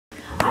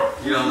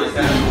You don't like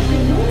that?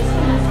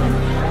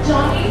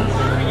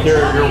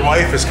 Your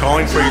wife is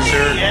calling for you,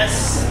 sir.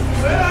 Yes.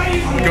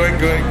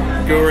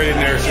 Go right in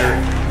there, sir.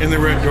 In the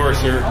red door,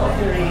 sir.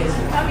 Over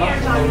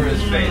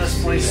his face.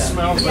 This place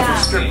smells like a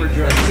stripper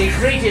joint.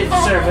 Secretive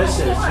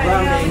services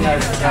surrounding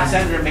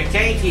Senator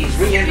McTaint. He's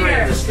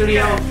re-entering the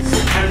studio,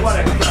 and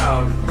what a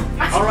crowd!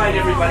 All right,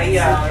 everybody.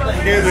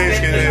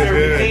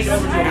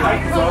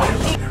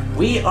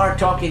 We are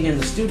talking in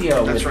the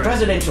studio with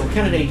presidential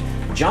candidate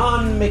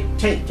John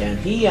McTaint, and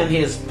he and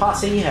his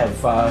posse have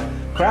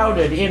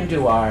crowded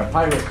into our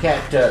Pirate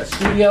Cat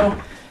studio.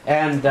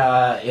 And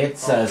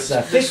it's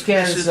thick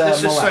as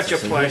This is such a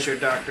pleasure,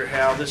 Dr.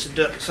 Hal. This is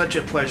such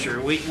a pleasure.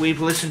 We've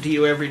listened to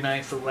you every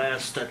night for the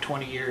last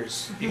 20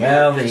 years.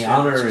 Well, the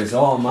honor is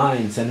all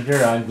mine,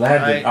 Senator. I'm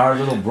glad that our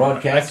little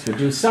broadcast could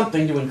do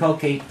something to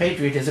inculcate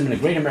patriotism in a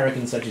great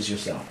American such as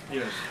yourself.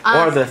 Yes.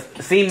 Or the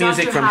theme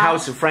music Dr. from Hal.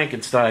 House of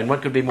Frankenstein.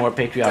 What could be more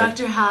patriotic?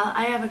 Dr. Hal,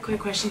 I have a quick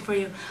question for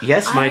you.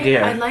 Yes, my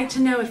dear. I'd like to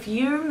know if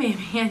you may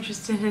be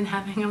interested in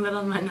having a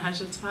little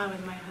menage a trois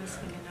with my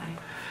husband and I.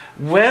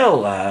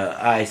 Well,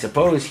 I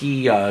suppose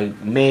he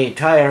may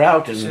tire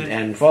out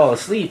and fall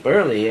asleep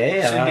early,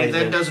 eh? Cindy,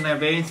 that doesn't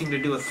have anything to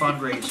do with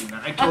fundraising.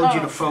 I told you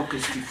to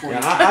focus before you...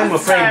 I'm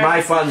afraid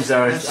my funds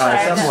are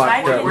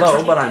somewhat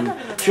low, but I'm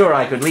sure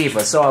I could leave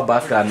a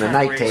sawbuck on the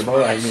night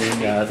table. I mean,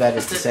 that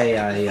is to say,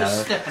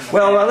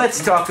 well, let's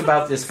talk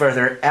about this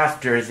further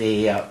after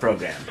the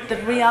program. The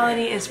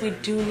reality is we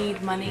do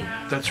need money.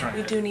 That's right.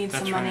 We do need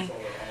some money.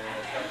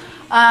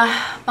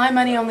 My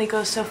money only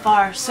goes so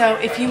far, so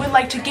if you would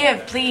like to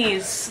give,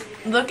 please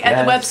look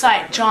at the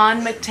website,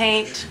 John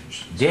McTaint.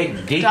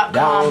 Dig deep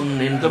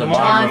down into the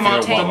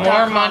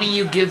more money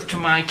you give to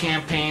my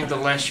campaign, the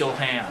less you'll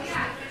have.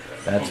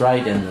 That's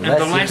right, and the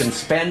less you can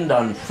spend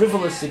on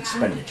frivolous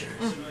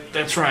expenditures.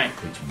 That's right.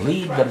 Which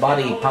bleed the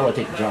body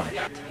politic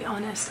dry. To be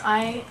honest,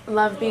 I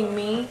love being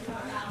me.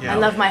 I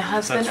love my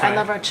husband. I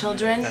love our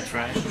children. That's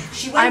right.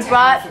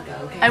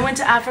 I went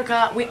to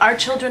Africa. Our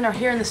children are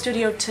here in the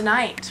studio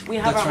tonight. We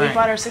have we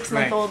brought our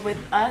 6-month-old with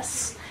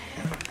us.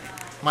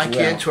 My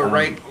kids who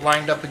are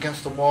lined up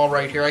against the wall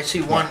right here. I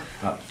see one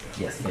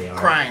yes, they are.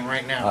 crying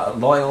right now.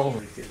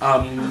 Loyal.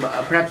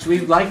 Perhaps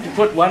we'd like to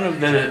put one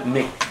of the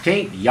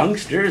McTaint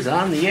youngsters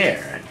on the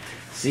air and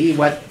see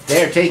what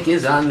their take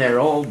is on their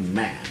old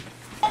man.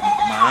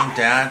 Mom,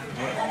 Dad.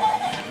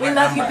 We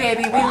love you,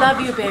 baby. We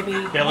love you,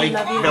 baby. Billy, we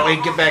love you. Billy,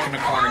 get back in the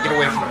corner. Get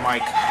away from the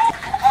mic.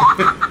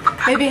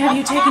 Baby, have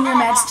you taken your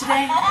meds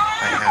today?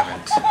 I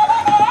haven't.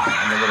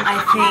 I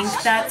think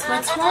that's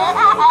what's wrong.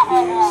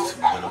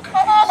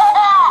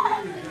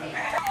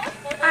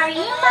 Are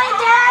you my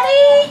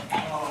daddy?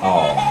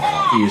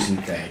 Oh,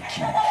 isn't that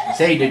cute?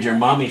 Say, did your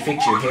mommy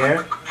fix your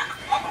hair?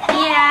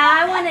 Yeah,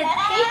 I wanted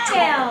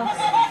pigtails.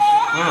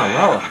 Oh,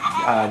 well,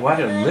 what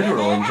a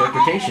literal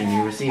interpretation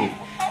you received.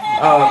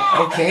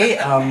 Okay,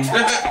 I'm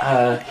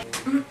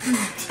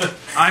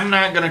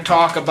not going to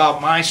talk about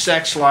my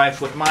sex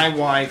life with my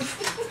wife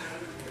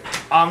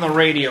on the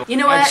radio. You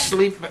know what?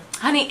 Sleep.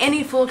 Honey,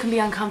 any fool can be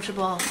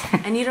uncomfortable,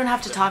 and you don't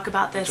have to talk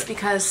about this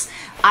because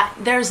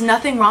there's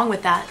nothing wrong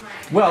with that.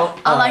 Well,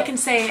 all I can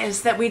say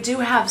is that we do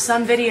have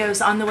some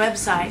videos on the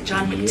website,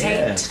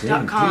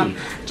 johnmctaint.com.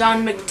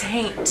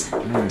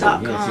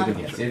 johnmctaint.com.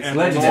 It's And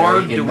legendary.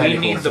 Lord, do we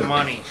need the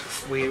money.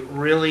 We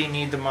really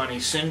need the money.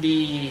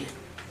 Cindy,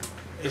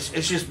 it's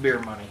just beer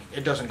money.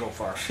 It doesn't go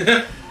far.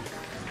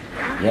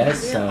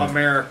 Yes.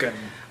 American.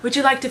 Would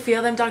you like to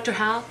feel them, Dr.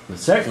 Hal?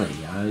 Certainly.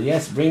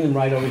 Yes, bring them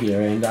right over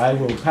here, and I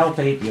will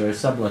palpate your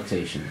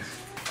subluxations.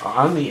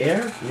 On the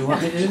air? You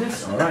want me to do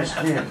this? All right.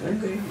 Yeah.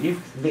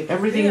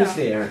 Everything is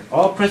there.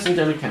 All present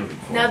and accounted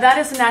for. Now, that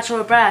is a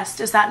natural breast.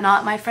 Is that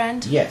not, my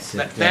friend? Yes.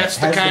 That's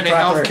the kind of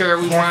health care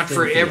we want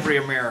for every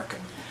American.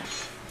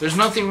 There's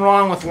nothing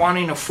wrong with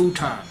wanting a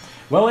futon.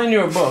 Well, in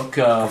your book,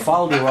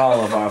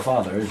 Folderol of Our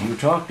Fathers, you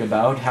talked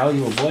about how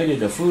you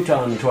avoided a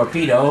futon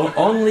torpedo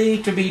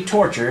only to be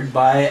tortured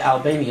by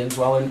Albanians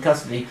while in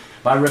custody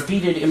by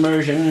repeated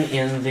immersion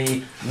in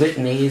the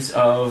litanies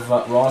of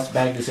Ross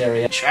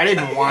Bagdasarian. I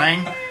didn't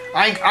whine.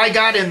 I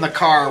got in the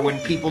car when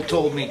people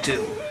told me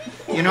to.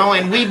 You know,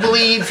 and we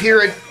believe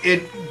here at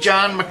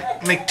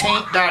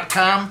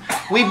johnmctaint.com,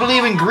 we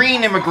believe in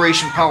green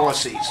immigration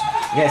policies.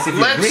 Yes, if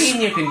you're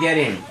green, you can get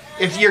in.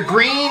 If you're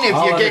green, if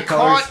you get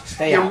caught,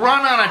 you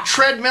run on a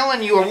treadmill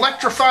and you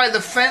electrify the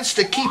fence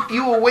to keep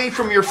you away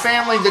from your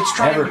family that's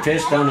trying to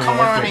come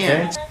on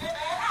in.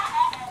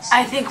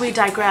 I think we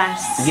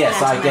digress.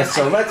 Yes, I guess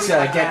so. Let's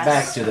get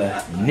back to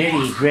the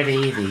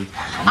nitty-gritty, the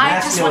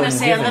I just want to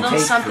say a little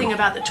something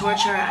about the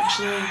torture,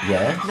 actually.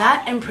 Yeah?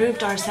 That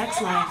improved our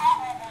sex life.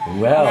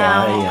 Well,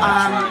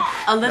 now,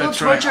 a little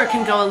torture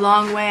can go a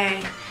long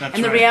way.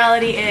 And the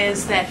reality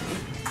is that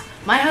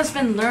my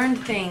husband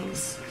learned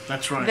things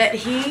that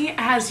he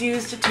has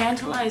used to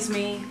tantalize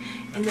me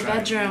in the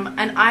bedroom,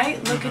 and I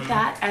look at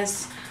that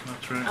as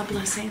a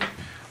blessing.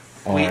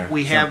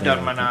 We have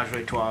done menage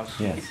a trois.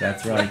 Yes,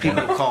 that's right.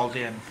 People called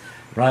in.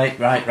 Right.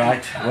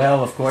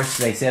 Well, of course,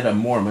 they said a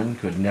Mormon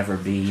could never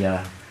be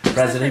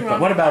President, but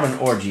what about an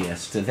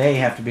orgiast? They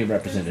have to be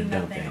represented,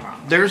 don't they?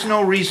 There's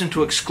no reason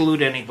to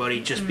exclude anybody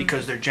just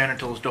because their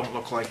genitals don't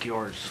look like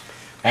yours.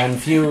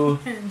 And few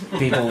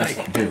people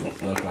do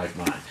look like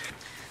mine.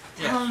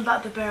 Tell them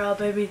about the barrel,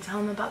 baby. Tell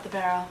them about the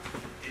barrel.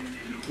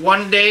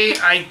 One day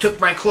I took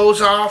my clothes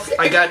off,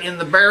 I got in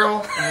the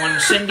barrel, and when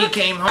Cindy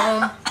came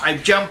home, I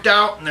jumped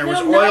out and there was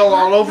oil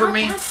all over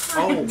me.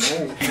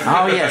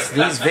 Oh yes,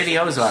 these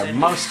videos are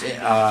most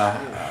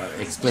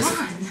explicit.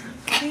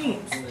 Please,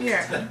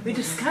 here. We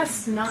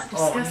discussed not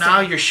discussing. Oh, now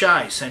you're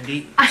shy,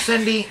 Cindy.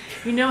 Cindy,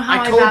 you know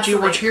how I told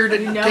you we're here to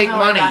take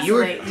money.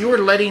 You were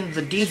letting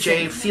the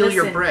DJ feel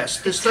your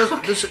breast. Is this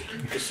my girl? It's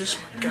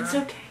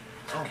okay.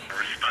 Oh.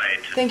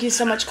 Thank you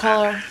so much,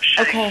 caller.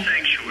 Okay.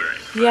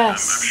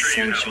 Yes,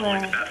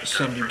 sanctuary.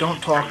 Cindy,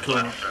 don't talk to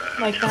them.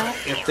 Like that?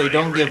 If they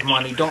don't give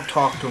money, don't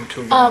talk to them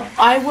too much.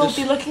 I will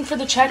be looking for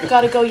the check.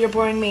 Gotta go, you're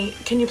boring me.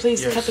 Can you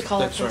please cut the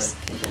caller, please?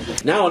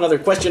 Right. Now another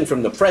question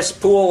from the press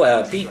pool,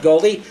 Pete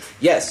Goldie.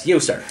 Yes, you,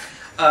 sir.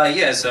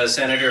 Yes,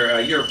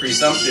 Senator, your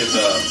presumptive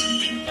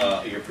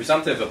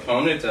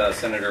opponent,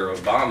 Senator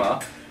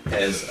Obama,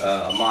 has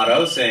a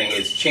motto saying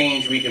it's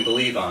change we can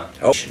believe on.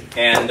 Oh.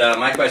 And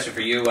my question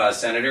for you,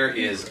 Senator,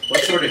 is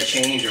what sort of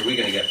change are we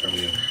going to get from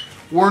you?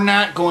 We're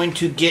not going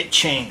to get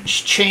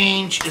change.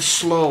 Change is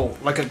slow,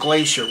 like a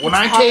glacier. When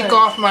I take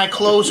off my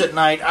clothes at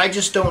night, I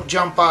just don't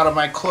jump out of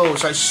my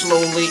clothes. I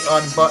slowly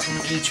unbutton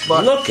each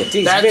button. Look at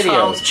these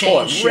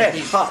videos. Red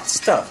hot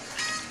stuff.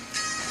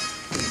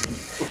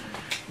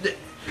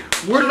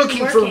 We're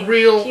looking for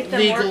real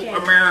legal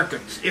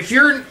Americans. If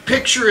your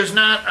picture is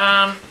not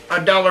on a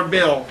dollar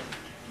bill,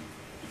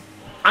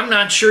 I'm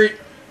not sure.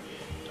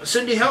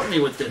 Cindy, help me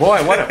with this.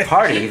 Boy, what a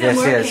party this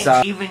is.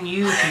 Even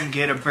you can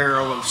get a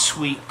barrel of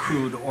sweet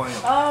crude oil.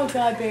 Oh,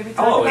 God, baby.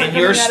 In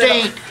your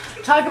state,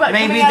 talk about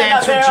maybe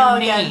that's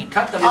what you need.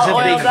 Cut the is a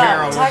big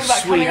barrel of talk about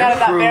sweet coming out of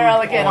that crude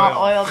barrel again, oil.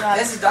 all oiled up.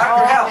 This is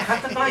Dr. Hal.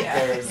 Cut the mic.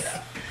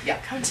 Yeah.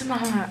 Come to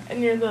Mama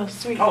and your little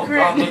sweet Oh, crew.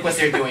 God, look what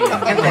they're doing.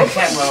 Get that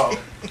camera.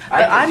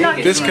 I'm not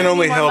This can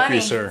only help money.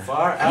 you, sir.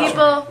 Far out.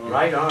 People,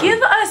 right on. give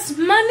us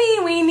money.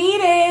 We need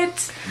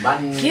it.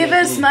 Money. Give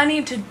us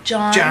money to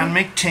John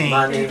McTaint.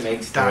 Money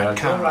makes .com.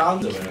 go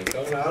rounds of it.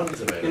 Go rounds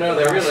of it. You know,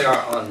 they really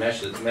are on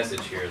message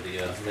here, the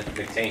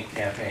McTaint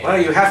campaign. Well,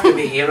 you have to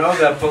be. You know,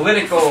 the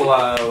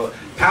political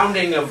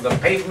pounding of the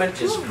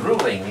pavement is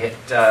grueling. It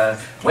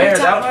wears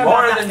out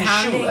more than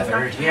shoe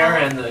leather here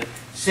in the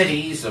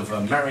cities of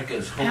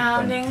America's hope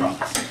and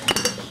promise.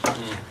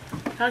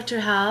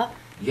 Dr. Hal?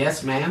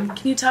 Yes, ma'am?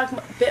 Can you talk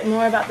a bit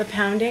more about the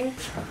pounding?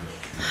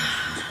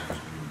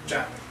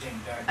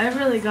 I've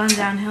really gone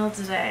downhill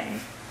today.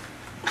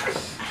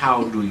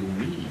 How do you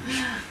mean?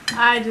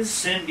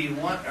 Cindy,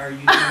 what are you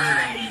doing?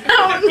 I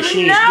don't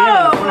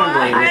know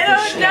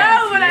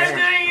what I'm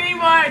doing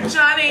anymore,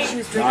 Johnny.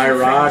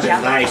 Rod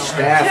and my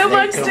staff. 2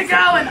 months to go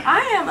and I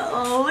am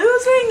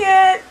losing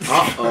it.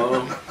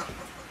 Uh-oh.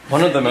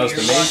 One of the most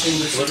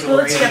amazing Pull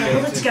it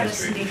together,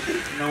 Cindy.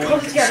 Pull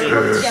it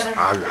together.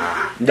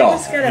 No.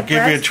 I'll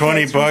give you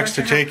 $20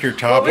 to take your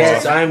top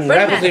Yes, off. I'm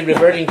rapidly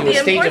reverting to a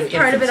state of The important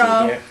part of it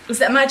all infancy is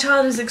that my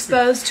child is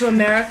exposed to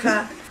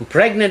America. here.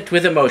 Pregnant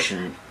with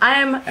emotion. I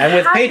am And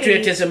with happy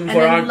patriotism and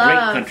for in our great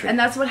love. country. And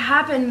that's what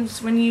happens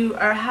when you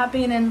are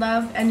happy and in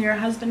love and your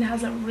husband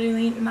has a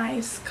really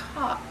nice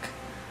cock.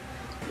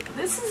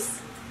 This is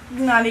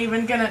not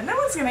even gonna, no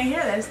one's gonna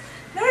hear this.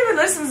 No one even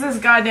listens to this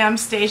goddamn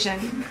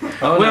station.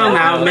 Oh, well,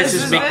 now,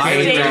 Mrs.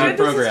 McTaint,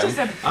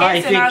 program. I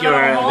think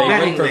you're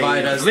letting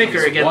the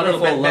liquor get a little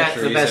bit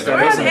the best of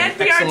We're us. on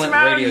NPR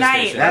tomorrow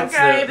night. That's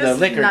okay? the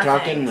liquor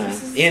nothing.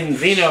 talking in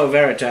vino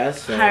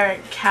veritas. So.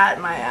 Pirate cat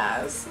my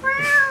ass.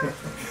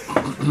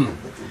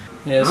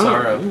 Yes,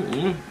 Sarah.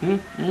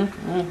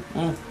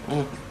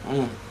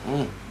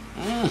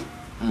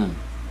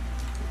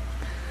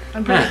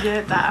 I'm pretty good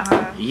at that,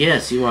 huh?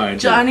 Yes, you are.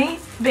 Johnny,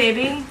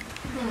 baby.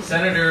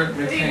 Senator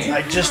McTaint.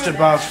 I just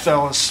about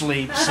fell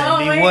asleep,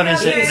 Cindy. my What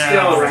is it goodness.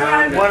 now?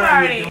 What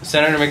are you doing?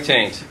 Senator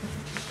McTaint,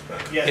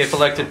 Yes, if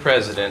elected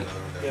president,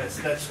 yes,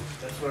 that's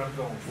what I'm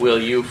going for. will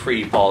you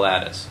free Paul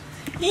Addis?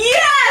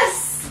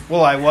 Yes!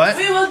 Will I what?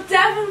 We will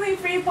definitely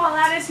free Paul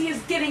Addis. He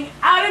is getting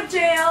out of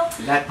jail.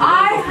 That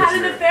I political had an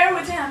prisoner. affair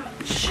with him.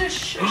 Shush,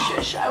 shush,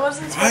 shush. I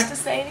wasn't supposed to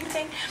say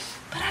anything,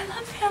 but I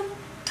love him.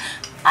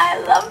 I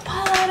love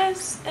Paul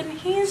Addis, and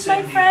he's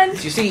my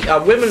friend. You see,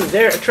 women,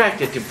 they're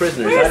attracted to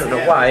prisoners. I don't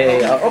know why.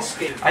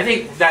 I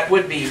think that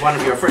would be one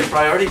of your first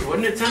priorities,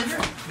 wouldn't it,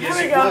 Sandra? Here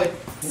we go.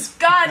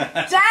 God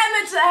damn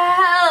it to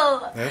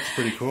hell! That's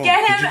pretty cool.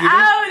 Get Did him you do this?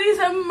 out! He's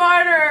a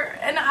martyr,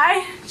 and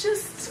I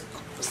just,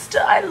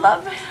 I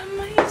love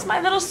him. He's my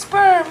little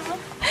sperm.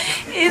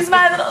 He's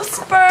my little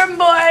sperm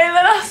boy.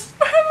 Little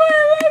sperm boy,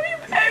 I love you,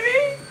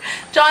 baby.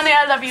 Johnny,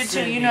 I love you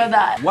too. You know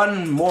that.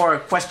 One more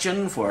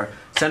question for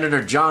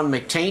Senator John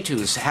McTaint,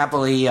 who's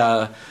happily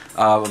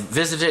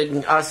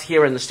visiting us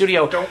here in the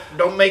studio.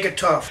 Don't make it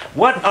tough.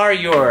 What are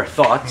your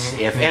thoughts,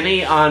 if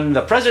any, on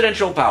the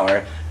presidential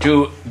power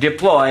to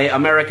deploy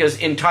America's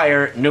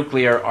entire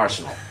nuclear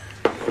arsenal?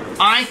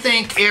 I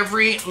think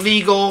every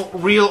legal,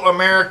 real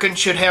American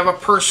should have a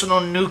personal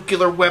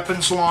nuclear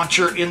weapons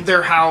launcher in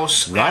their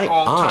house Right at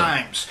all on.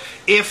 times.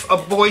 If a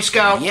Boy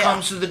Scout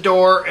comes to the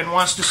door and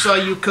wants to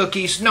sell you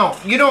cookies, no,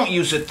 you don't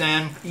use it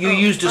then. You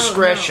use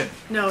discretion.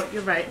 No,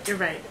 you're right. You're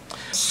right.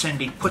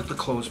 Cindy, put the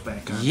clothes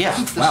back on. Yeah,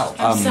 well,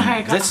 I'm sorry,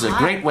 I got this is a hot.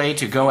 great way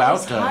to go out.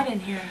 It's hot in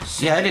here.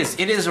 Yeah, it is.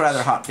 It is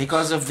rather hot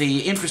because of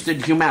the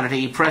interested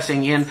humanity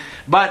pressing in.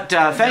 But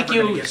thank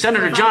you,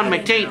 Senator John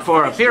McTaint,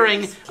 for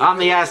appearing on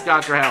the Ask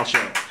Dr. Hal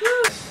show.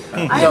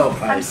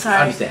 I'm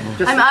sorry.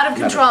 I'm out of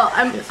control.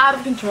 I'm out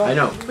of control. I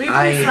know. Will you please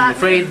I'm slap me?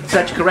 afraid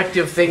such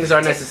corrective things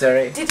are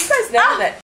necessary. Did you guys know that